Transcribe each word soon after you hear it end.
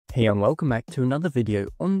Hey and welcome back to another video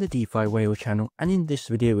on the DeFi Whale channel, and in this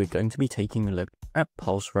video we're going to be taking a look at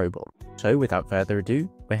Pulse Robot. So without further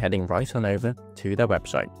ado, we're heading right on over to their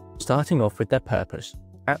website. Starting off with their purpose,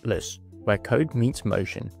 Atlas, where code meets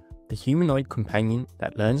motion, the humanoid companion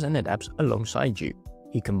that learns and adapts alongside you.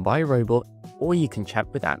 You can buy Robot or you can chat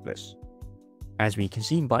with Atlas. As we can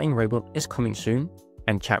see, buying Robot is coming soon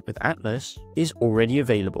and chat with Atlas is already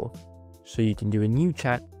available. So you can do a new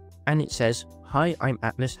chat and it says, "Hi, I'm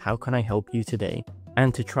Atlas, how can I help you today?"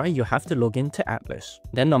 And to try, you have to log into Atlas.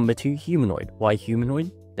 Then number 2, Humanoid. Why Humanoid?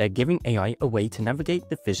 They're giving AI a way to navigate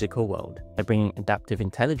the physical world. They're bringing adaptive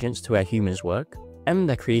intelligence to where humans work, and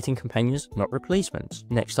they're creating companions, not replacements.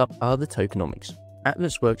 Next up are the tokenomics.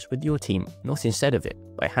 Atlas works with your team, not instead of it,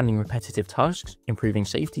 by handling repetitive tasks, improving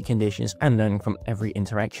safety conditions, and learning from every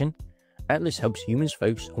interaction. Atlas helps humans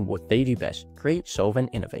focus on what they do best, create, solve, and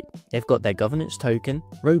innovate. They've got their governance token,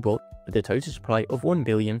 Robot, with a total supply of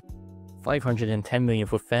 1,510 million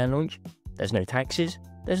for fair launch. There's no taxes,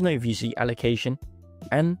 there's no VC allocation,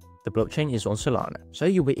 and the blockchain is on Solana, so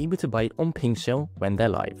you'll be able to buy it on pink sale when they're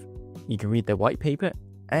live. You can read their white paper,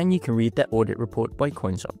 and you can read their audit report by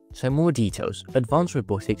Coinsult. So more details, advanced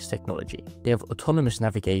robotics technology. They have autonomous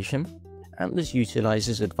navigation. Atlas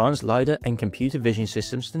utilizes advanced LiDAR and computer vision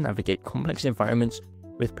systems to navigate complex environments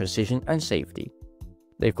with precision and safety.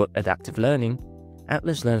 They've got adaptive learning.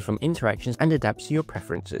 Atlas learns from interactions and adapts to your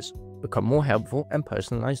preferences, become more helpful and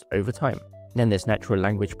personalized over time. Then there's natural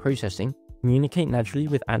language processing. Communicate naturally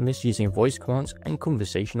with Atlas using voice commands and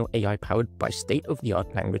conversational AI powered by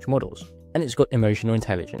state-of-the-art language models. And it's got emotional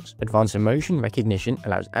intelligence. Advanced emotion recognition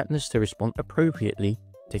allows Atlas to respond appropriately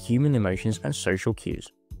to human emotions and social cues.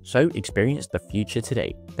 So experience the future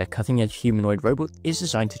today. Their cutting-edge humanoid robot is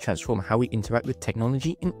designed to transform how we interact with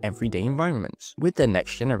technology in everyday environments, with the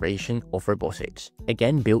next generation of robotics,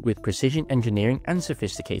 again built with precision engineering and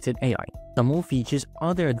sophisticated AI. Some more features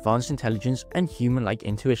are their advanced intelligence and human-like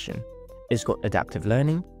intuition. It's got adaptive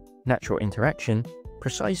learning, natural interaction,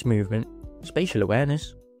 precise movement, spatial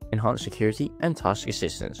awareness, enhanced security, and task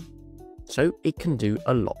assistance. So it can do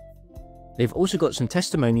a lot. They've also got some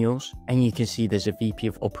testimonials, and you can see there's a VP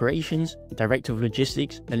of Operations, Director of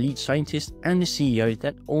Logistics, a lead scientist, and the CEO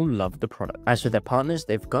that all love the product. As for their partners,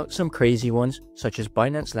 they've got some crazy ones such as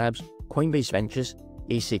Binance Labs, Coinbase Ventures,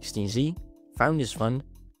 A16Z, Founders Fund,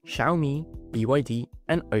 Xiaomi, BYD,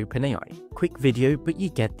 and OpenAI. Quick video, but you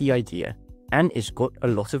get the idea. And it's got a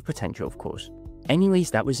lot of potential, of course.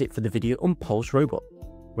 Anyways, that was it for the video on Pulse Robot,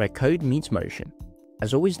 where code meets motion.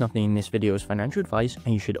 As always, nothing in this video is financial advice,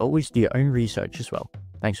 and you should always do your own research as well.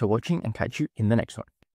 Thanks for watching, and catch you in the next one.